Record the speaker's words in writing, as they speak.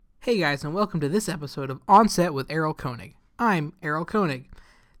Hey guys, and welcome to this episode of On Set with Errol Koenig. I'm Errol Koenig.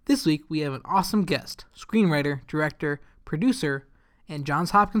 This week we have an awesome guest, screenwriter, director, producer, and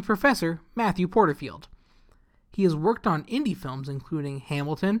Johns Hopkins professor Matthew Porterfield. He has worked on indie films including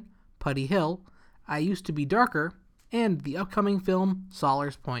Hamilton, Putty Hill, I Used to Be Darker, and the upcoming film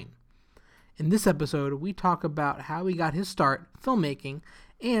Sawyer's Point. In this episode, we talk about how he got his start filmmaking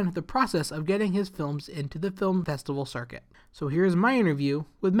and the process of getting his films into the film festival circuit. So here's my interview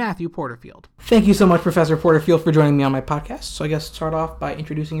with Matthew Porterfield. Thank you so much, Professor Porterfield, for joining me on my podcast. So I guess start off by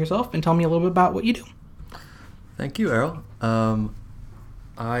introducing yourself and tell me a little bit about what you do. Thank you, Errol. I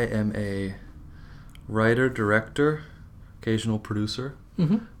am a writer, director, occasional producer,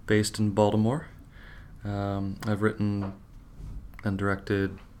 based in Baltimore. I've written and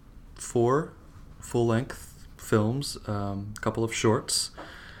directed 4 full-length films, a couple of shorts.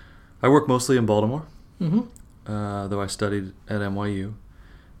 I work mostly in Baltimore, though I studied at NYU,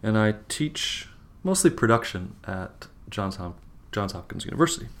 and I teach mostly production at Johns Hopkins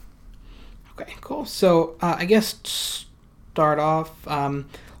University. Okay, cool. So I guess to start off,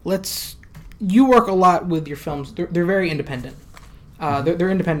 you work a lot with your films. They're very independent. They're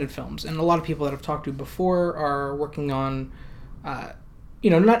independent films, and a lot of people that I've talked to before are working on,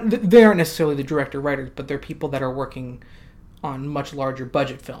 they aren't necessarily the director-writers, but they're people that are working on much larger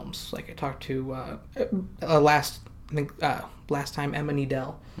budget films. Like I talked to last time Emma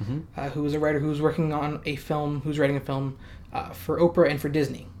Needell, who was a writer who was working on who's writing a film for Oprah and for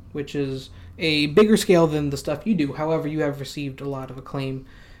Disney, which is a bigger scale than the stuff you do. However, you have received a lot of acclaim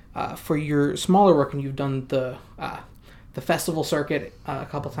for your smaller work, and you've done the festival circuit a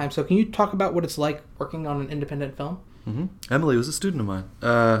couple times. So can you talk about what it's like working on an independent film? Emily was a student of mine.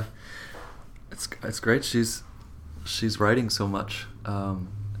 It's great. She's writing so much.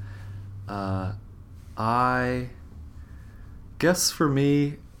 I guess for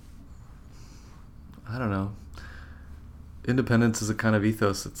me, I don't know. Independence is a kind of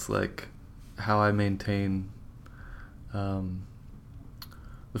ethos. It's like how I maintain the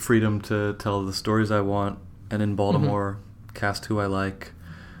freedom to tell the stories I want, and in Baltimore, cast who I like.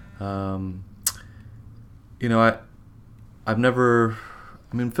 I've never.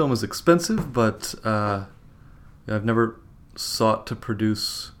 I mean, film is expensive, but I've never sought to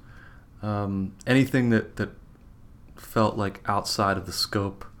produce anything that felt like outside of the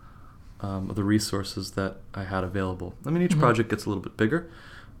scope of the resources that I had available. I mean, each project gets a little bit bigger,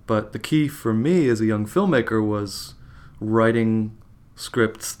 but the key for me as a young filmmaker was writing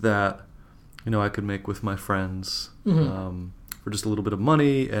scripts that I could make with my friends for just a little bit of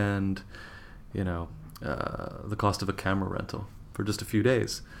money and the cost of a camera rental for just a few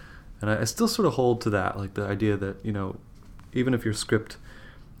days. And I still sort of hold to that, like the idea that, even if your script,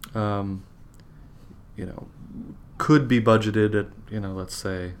 could be budgeted at, let's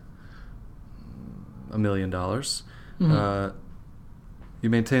say $1 million, you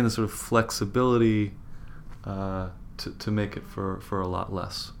maintain the sort of flexibility to make it for a lot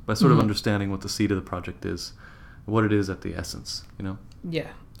less by sort of understanding what the seed of the project is, what it is at the essence,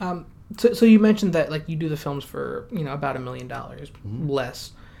 Yeah. So you mentioned that like you do the films for about $1 million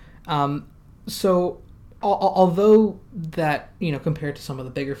less. So although that compared to some of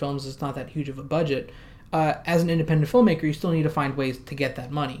the bigger films, it's not that huge of a budget. As an independent filmmaker, you still need to find ways to get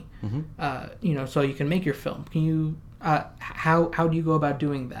that money. So you can make your film. Can you? How do you go about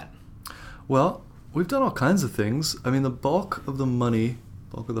doing that? Well, we've done all kinds of things. I mean, the bulk of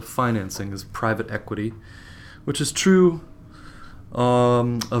the financing is private equity, which is true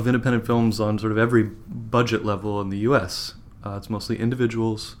of independent films on sort of every budget level in the U.S. It's mostly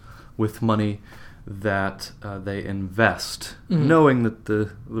individuals with money that they invest, knowing that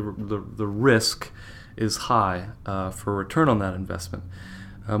the risk is high for return on that investment.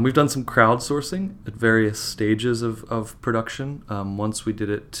 We've done some crowdsourcing at various stages of production. Once we did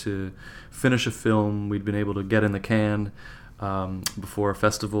it to finish a film, we'd been able to get in the can before a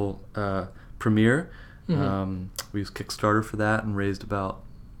festival premiere. We used Kickstarter for that and raised about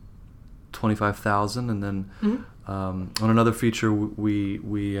 $25,000, and then on another feature we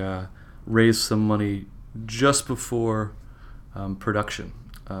raised some money just before production,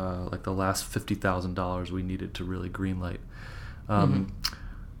 like the last $50,000 we needed to really greenlight.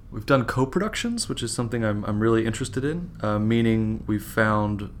 We've done co-productions, which is something I'm really interested in, meaning we've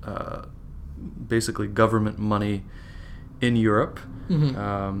found basically government money in Europe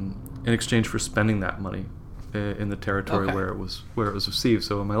in exchange for spending that money in the territory where it was received.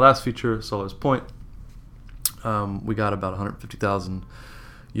 So in my last feature, Sawyer's Point, we got about 150,000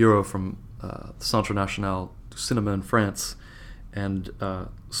 euro from the Centre National du Cinéma in France, and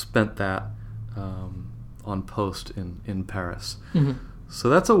spent that on post in Paris. So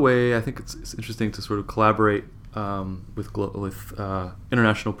that's a way I think it's interesting to sort of collaborate with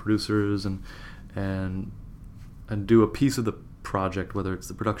international producers and do a piece of the project, whether it's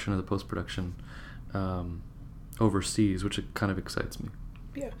the production or the post-production, overseas, which it kind of excites me.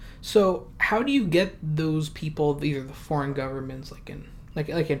 Yeah. So how do you get those people, either the foreign governments, like in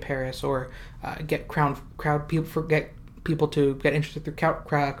Paris, or get people to get interested through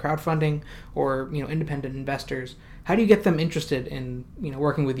crowdfunding, or independent investors? How do you get them interested in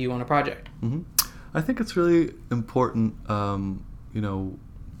working with you on a project? Mm-hmm. I think it's really important,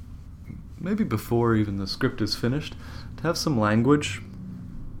 maybe before even the script is finished, to have some language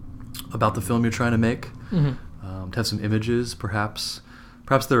about the film you're trying to make. To have some images, perhaps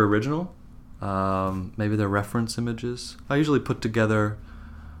they're original, maybe they're reference images. I usually put together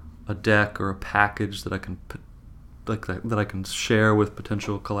a deck or a package that I can put, that I can share with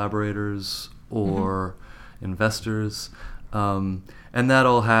potential collaborators or investors, and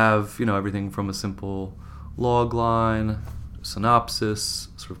that'll have everything from a simple log line, synopsis,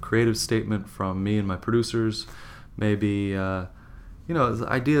 sort of creative statement from me and my producers, maybe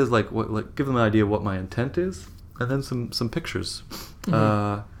ideas like give them an idea of what my intent is, and then some pictures.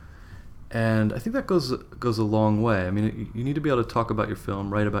 And I think that goes a long way. I mean, you need to be able to talk about your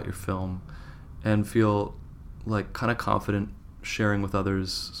film, write about your film, and feel like kind of confident sharing with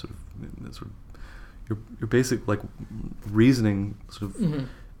others sort of your basic reasoning sort of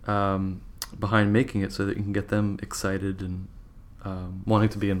behind making it, so that you can get them excited and wanting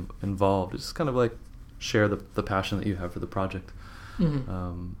to be involved. It's kind of like share the passion that you have for the project.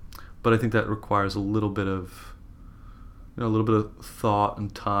 But I think that requires a little bit of thought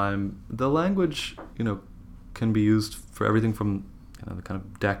and time. The language, can be used for everything from the kind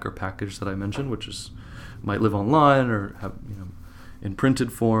of deck or package that I mentioned, which might live online or have in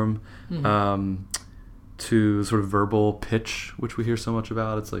printed form, to sort of verbal pitch, which we hear so much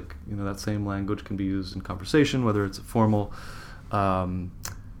about. It's like that same language can be used in conversation, whether it's a formal a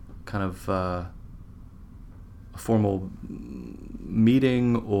formal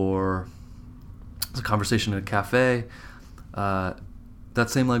meeting or a conversation in a cafe. That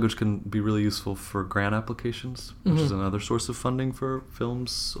same language can be really useful for grant applications, which is another source of funding for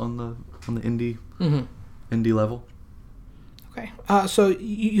films on the indie level. Okay, so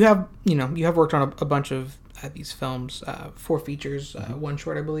you have worked on a bunch of these films, 4 features, 1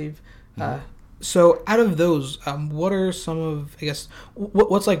 short, I believe. So out of those, what are some of, I guess,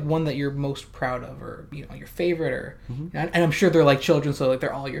 what's one that you're most proud of, or your favorite, or and I'm sure they're like children, so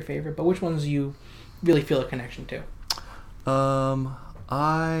they're all your favorite, but which ones you really feel a connection to?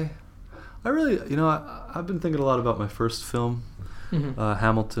 I really, I've been thinking a lot about my first film,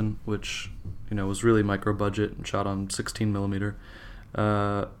 Hamilton, which was really micro budget and shot on 16 millimeter,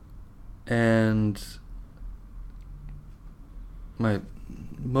 and my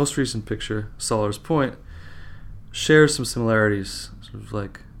most recent picture, Solar's Point, shares some similarities, sort of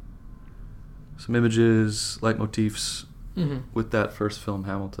like some images, leitmotifs with that first film,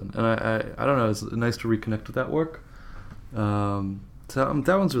 Hamilton. And I don't know, it's nice to reconnect with that work. So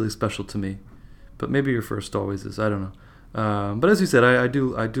that one's really special to me, but maybe your first always is. I don't know. But as you said, I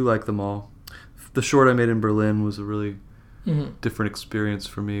do like them all. The short I made in Berlin was a really different experience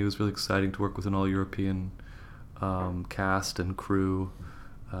for me. It was really exciting to work with an all-European cast and crew.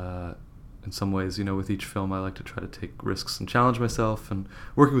 In some ways, with each film, I like to try to take risks and challenge myself. And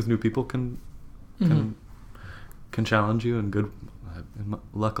working with new people can challenge you in good,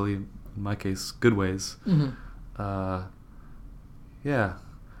 luckily in my case, good ways. Yeah,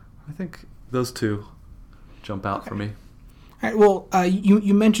 I think those 2 jump out for me. All right. Well,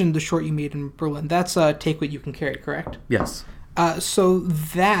 you mentioned the short you made in Berlin. That's Take What You Can Carry, correct? Yes. So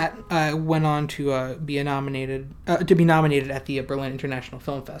that went on to be nominated at the Berlin International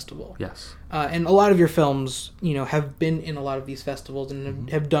Film Festival. Yes. And a lot of your films, have been in a lot of these festivals and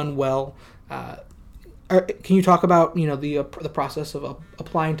have done well. Can you talk about the process of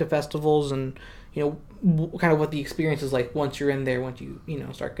applying to festivals, and kind of what the experience is like once you're in there, once you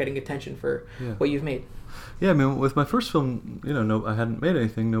start getting attention for what you've made? Yeah, I mean, with my first film, I hadn't made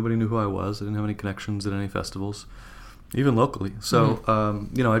anything. Nobody knew who I was. I didn't have any connections at any festivals, even locally. So,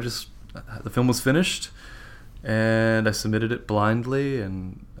 the film was finished, and I submitted it blindly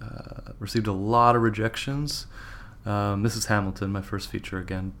and received a lot of rejections. This is Hamilton, my first feature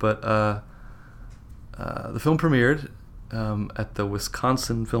again. But the film premiered at the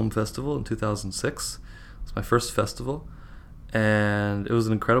Wisconsin Film Festival in 2006. It was my first festival, and it was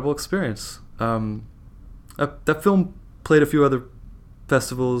an incredible experience. That film played a few other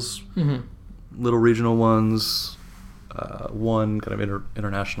festivals, little regional ones, one kind of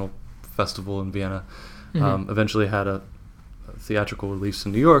international festival in Vienna. Eventually had a theatrical release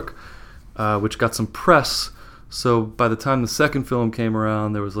in New York, which got some press. So by the time the second film came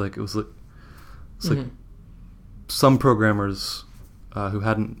around, there was like some programmers who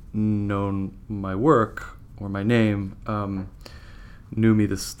hadn't known my work or my name knew me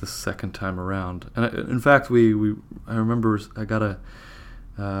this second time around. And in fact, I remember I got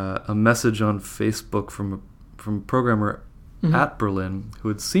a message on Facebook from a programmer at Berlin who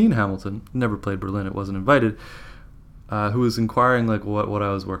had seen Hamilton, never played Berlin, it wasn't invited, who was inquiring like what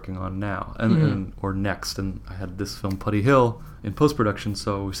I was working on now and or next. And I had this film Putty Hill in post-production,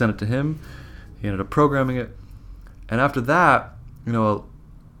 so we sent it to him. He ended up programming it. And after that,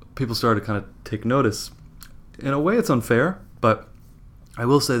 people started to kind of take notice. In a way, it's unfair, but I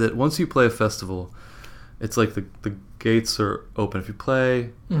will say that once you play a festival, it's like the gates are open. If you play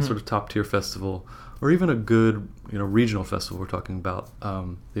a sort of top-tier festival, or even a good regional festival, we're talking about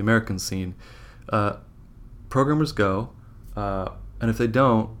the American scene, programmers go, and if they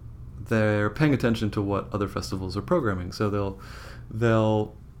don't, they're paying attention to what other festivals are programming. So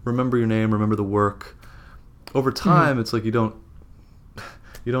they'll remember your name, remember the work. Over time, it's like you don't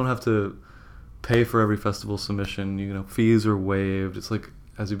have to pay for every festival submission. Fees are waived. It's like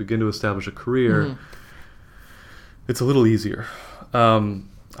as you begin to establish a career, it's a little easier.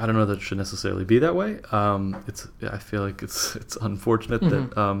 I don't know that it should necessarily be that way. I feel like it's unfortunate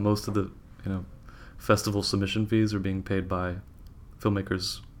that most of the festival submission fees are being paid by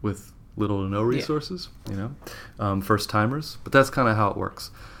filmmakers with little to no resources. First timers. But that's kind of how it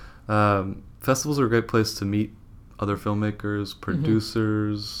works. Festivals are a great place to meet other filmmakers,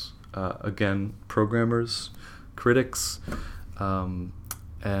 producers, again, programmers, critics, and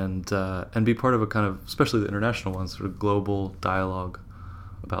be part of a kind of, especially the international ones, sort of global dialogue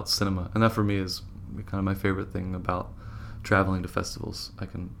about cinema. And that for me is kind of my favorite thing about traveling to festivals. I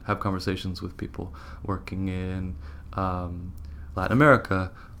can have conversations with people working in Latin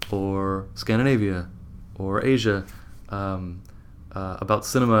America or Scandinavia or Asia about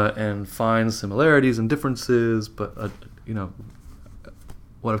cinema and find similarities and differences. But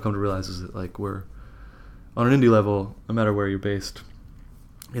what I've come to realize is that like we're on an indie level, no matter where you're based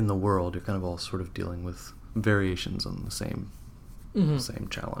in the world, you're kind of all sort of dealing with variations on the same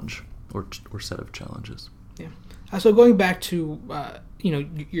challenge or set of challenges. Yeah. So going back to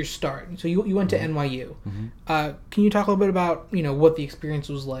your start, so you went to NYU. Can you talk a little bit about what the experience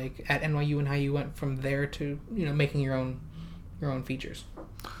was like at NYU and how you went from there to making your own features?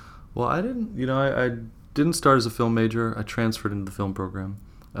 Well, I didn't start as a film major. I transferred into the film program.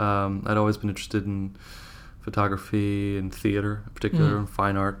 I'd always been interested in photography and theater, in particular, and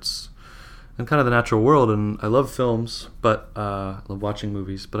fine arts, and kind of the natural world. And I love films, but I love watching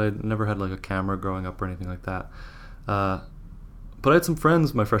movies. But I never had like a camera growing up or anything like that. But I had some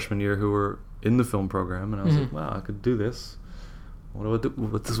friends my freshman year who were in the film program, and I was like, wow, I could do this. I wonder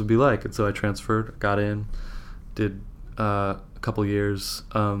what this would be like. And so I transferred, got in, did a couple years.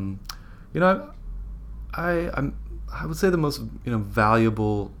 I would say the most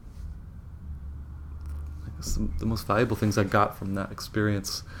valuable, the most valuable things I got from that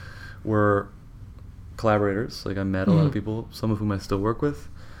experience were collaborators. Like I met a lot of people, some of whom I still work with,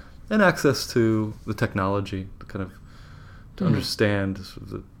 and access to the technology to kind of to understand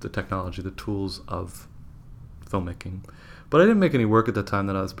the technology, the tools of filmmaking. But I didn't make any work at that time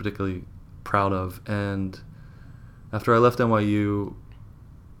that I was particularly proud of. And after I left NYU,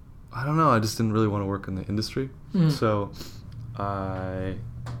 I don't know, I just didn't really want to work in the industry. So I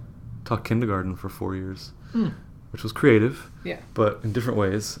taught kindergarten for 4 years, which was creative, but in different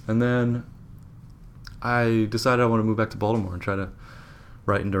ways. And then I decided I want to move back to Baltimore and try to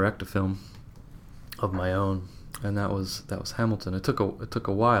write and direct a film of my own. And that was Hamilton. It took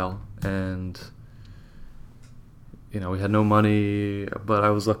a while, and we had no money, but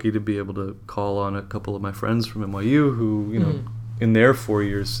I was lucky to be able to call on a couple of my friends from NYU who, in their 4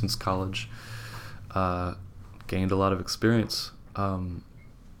 years since college, gained a lot of experience filmmaking.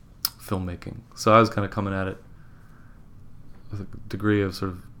 So I was kind of coming at it with a degree of sort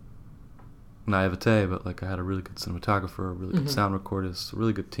of naivete, but like I had a really good cinematographer, a really good sound recordist, a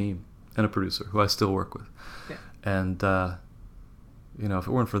really good team, and a producer who I still work with. Yeah. And if it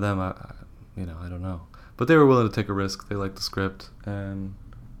weren't for them, I don't know. But they were willing to take a risk. They liked the script, and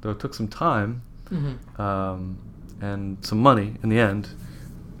though it took some time and some money in the end,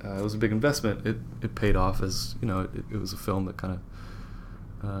 it was a big investment. It paid off as it was a film that kind of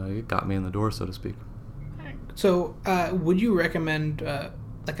it got me in the door, so to speak. So, would you recommend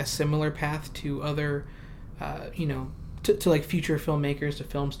like a similar path to other to like future filmmakers, to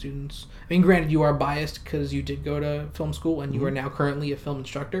film students? I mean, granted, you are biased because you did go to film school and you are now currently a film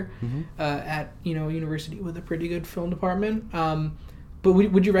instructor at university with a pretty good film department. But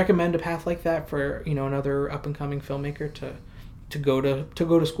would you recommend a path like that for another up and coming filmmaker to go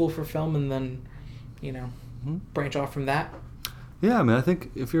to school for film and then branch off from that? Yeah, I mean, I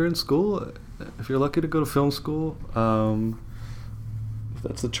think if you're in school, if you're lucky to go to film school, if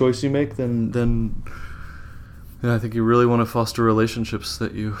that's the choice you make, then I think you really want to foster relationships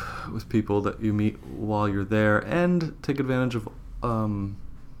with people that you meet while you're there, and take advantage of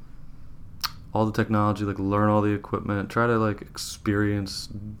all the technology, like learn all the equipment, try to like experience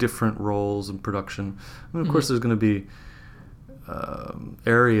different roles in production. I mean, of course, there's going to be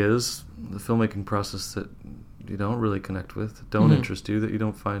areas, the filmmaking process that you don't really connect with, don't interest you, that you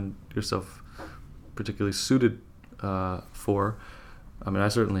don't find yourself particularly suited for. I mean, I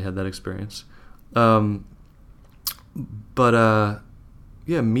certainly had that experience. But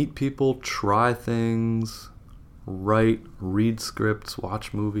meet people, try things, write, read scripts,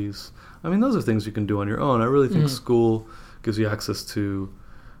 watch movies. I mean, those are things you can do on your own. I really think school gives you access to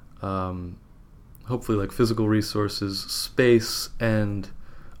hopefully like physical resources, space, and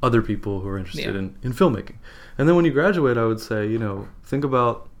other people who are interested in filmmaking. And then when you graduate, I would say, think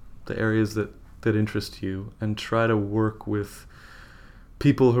about the areas that interest you and try to work with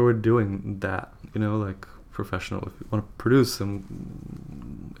people who are doing that, like professional. If you want to produce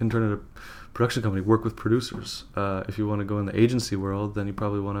and intern at a production company, work with producers. If you want to go in the agency world, then you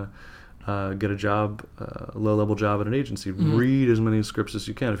probably want to get a job, a low-level job at an agency. Read as many scripts as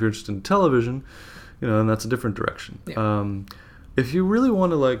you can. If you're interested in television, then that's a different direction. Yeah. If you really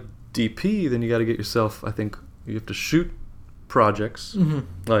want to like DP, then you got to get yourself, I think you have to shoot projects,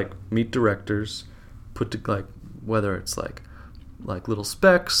 like meet directors, whether it's like little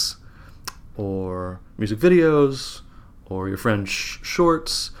specs or music videos or your friend's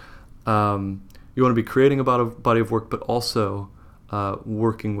shorts. You want to be creating about a body of work, but also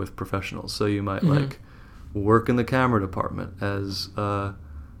working with professionals. So you might like work in the camera department as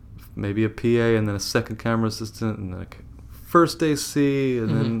maybe a PA, and then a second camera assistant, and then a first AC, and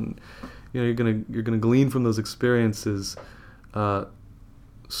then you're gonna glean from those experiences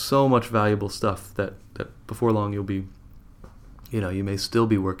so much valuable stuff that before long you'll be, you may still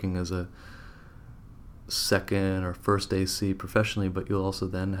be working as a second or first AC professionally, but you'll also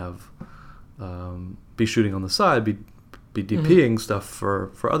then have be shooting on the side, be DPing stuff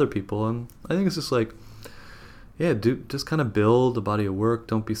for other people. And I think it's just like, just kind of build a body of work.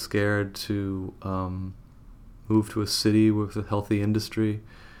 Don't be scared to move to a city with a healthy industry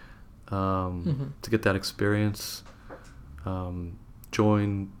to get that experience.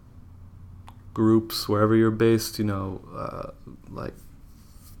 Join groups wherever you're based, like,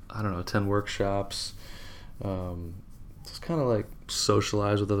 I don't know, attend workshops, just kind of like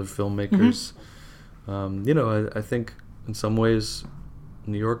socialize with other filmmakers. I think in some ways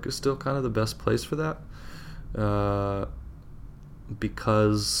New York is still kind of the best place for that,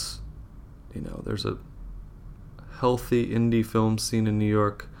 because there's a healthy indie film scene in New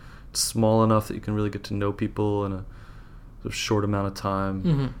York. It's small enough that you can really get to know people in a sort of short amount of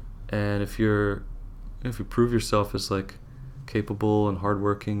time. And if you prove yourself as like capable and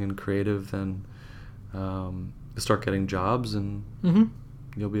hardworking and creative, then you start getting jobs, and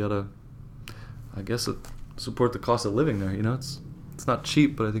you'll be able to, I guess, support the cost of living there. It's not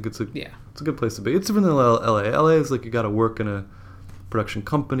cheap, but I think it's a good place to be. It's different than LA. LA is like you got to work in a production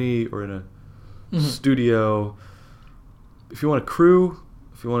company or in a studio. If you want a crew,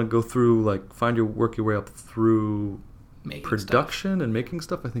 if you want to go through like work your way up through making production stuff and making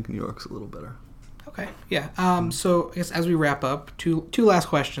stuff, I think New York's a little better. Okay, yeah. So I guess as we wrap up, two last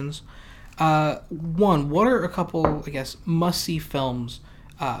questions. One, what are a couple, I guess, must-see films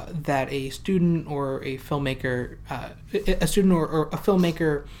that a student or a filmmaker, or a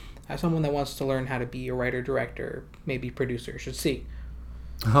filmmaker, someone that wants to learn how to be a writer, director, maybe producer, should see?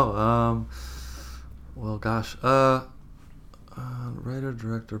 Well, gosh. Writer,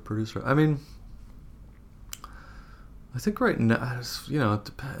 director, producer. I mean, I think right now,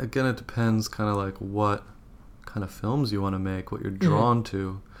 it depends kind of like what kind of films you want to make, what you're drawn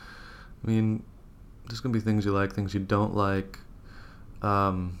to. I mean, there's going to be things you like, things you don't like.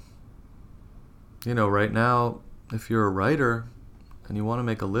 Right now, if you're a writer and you want to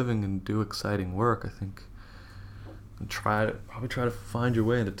make a living and do exciting work, I think probably try to find your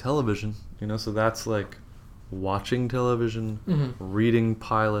way into television. So that's like watching television, reading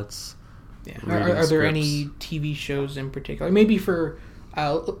pilots. Yeah. Are there any TV shows in particular? Maybe for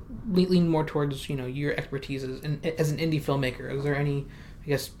lean more towards your expertise as an indie filmmaker. Is there any I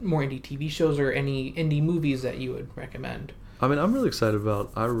guess, more indie TV shows or any indie movies that you would recommend? I mean, I'm really excited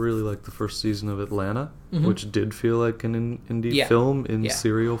about. I really liked the first season of Atlanta, which did feel like an indie film in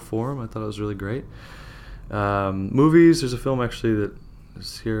serial form. I thought it was really great. Movies. There's a film actually that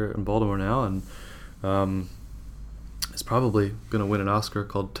is here in Baltimore now, and it's probably going to win an Oscar,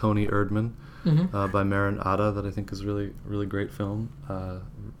 called Tony Erdmann, by Maren Atta, that I think is really, really great film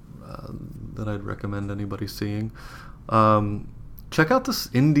that I'd recommend anybody seeing. Check out this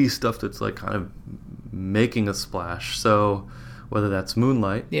indie stuff that's like kind of making a splash. So whether that's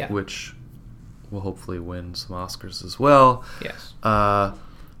Moonlight, which will hopefully win some Oscars as well,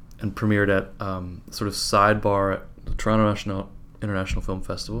 and premiered at sort of sidebar at the Toronto International Film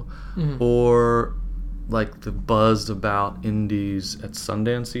Festival, or like the buzz about indies at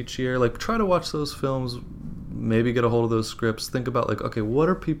Sundance each year. Like, try to watch those films, maybe get a hold of those scripts, think about like, okay, what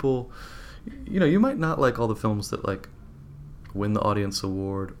are people, you might not like all the films that like win the audience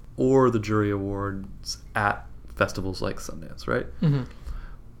award or the jury awards at festivals like Sundance, right?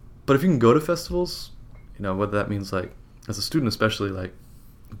 But if you can go to festivals, whether that means like, as a student especially, like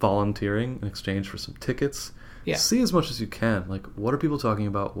volunteering in exchange for some tickets, see as much as you can. Like, what are people talking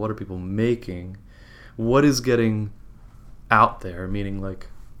about? What are people making? What is getting out there? Meaning, like,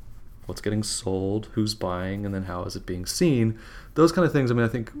 what's getting sold? Who's buying? And then how is it being seen? Those kind of things. I mean, I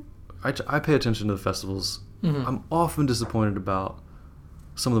think I pay attention to the festivals. I'm often disappointed about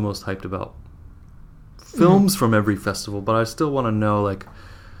some of the most hyped about films from every festival, but I still want to know, like,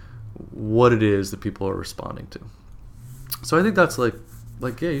 what it is that people are responding to. So I think that's like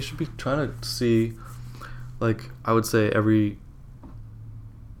you should be trying to see, like, I would say everything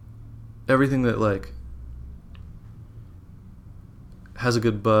that like has a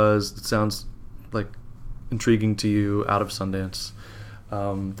good buzz, that sounds like intriguing to you out of Sundance,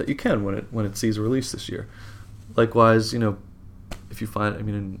 that you can when it sees a release this year. Likewise, if you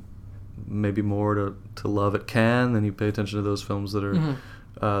find, maybe more to love at Cannes, then you pay attention to those films that are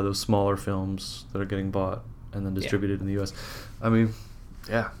those smaller films that are getting bought and then distributed in the U.S. I mean,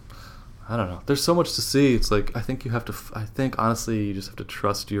 I don't know. There's so much to see. It's like, I think honestly you just have to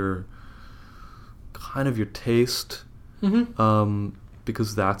trust your taste,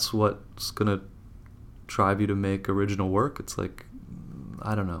 because that's what's gonna drive you to make original work. It's like,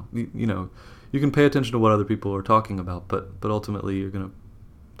 I don't know. You can pay attention to what other people are talking about, but ultimately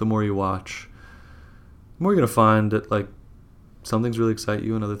the more you watch, the more you're gonna find that like some things really excite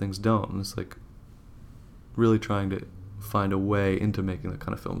you and other things don't. And it's like really trying to find a way into making the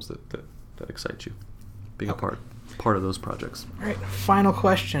kind of films that excite you, being a part of those projects. All right, final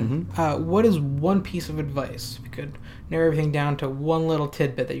question. What is one piece of advice, if you could narrow everything down to one little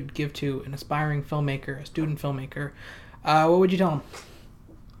tidbit, that you'd give to an aspiring filmmaker, a student filmmaker, what would you tell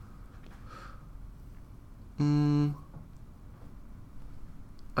them?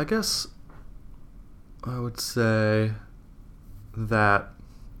 I guess I would say that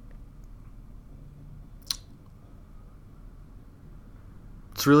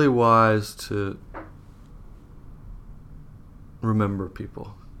it's really wise to remember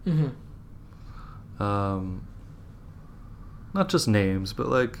people. Not just names, but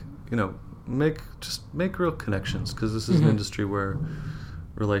like, make real connections, because this is an industry where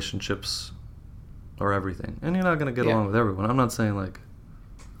relationships are everything, and you're not going to get along with everyone. I'm not saying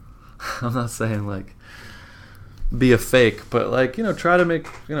like be a fake, but like, try to make,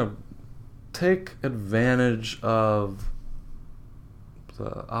 take advantage of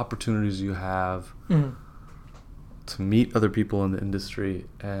the opportunities you have to meet other people in the industry,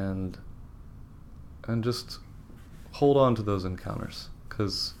 and just hold on to those encounters,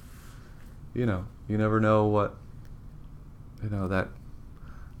 because you never know what that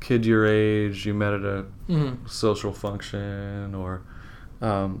kid your age you met at a social function or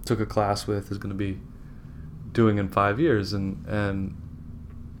took a class with is going to be doing in 5 years, and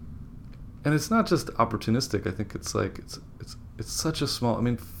it's not just opportunistic. I think it's like it's such a small,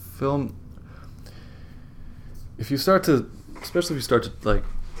 film, especially if you start to like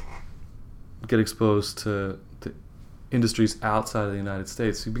get exposed to the industries outside of the United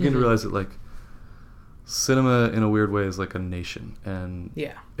States, you begin to realize that like cinema in a weird way is like a nation, and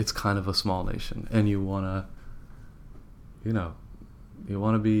it's kind of a small nation, and you want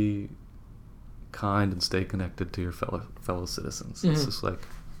to be kind and stay connected to your fellow citizens. It's just like,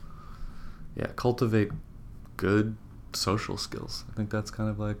 cultivate good social skills. I think that's kind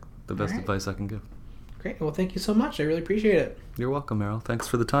of like the best advice I can give. Great. Well, thank you so much. I really appreciate it. You're welcome, Errol. Thanks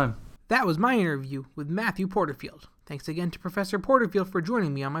for the time. That was my interview with Matthew Porterfield. Thanks again to Professor Porterfield for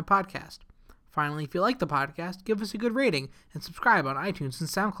joining me on my podcast. Finally, if you like the podcast, give us a good rating and subscribe on iTunes and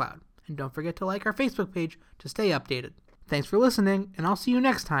SoundCloud. And don't forget to like our Facebook page to stay updated. Thanks for listening, and I'll see you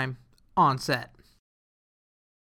next time on set.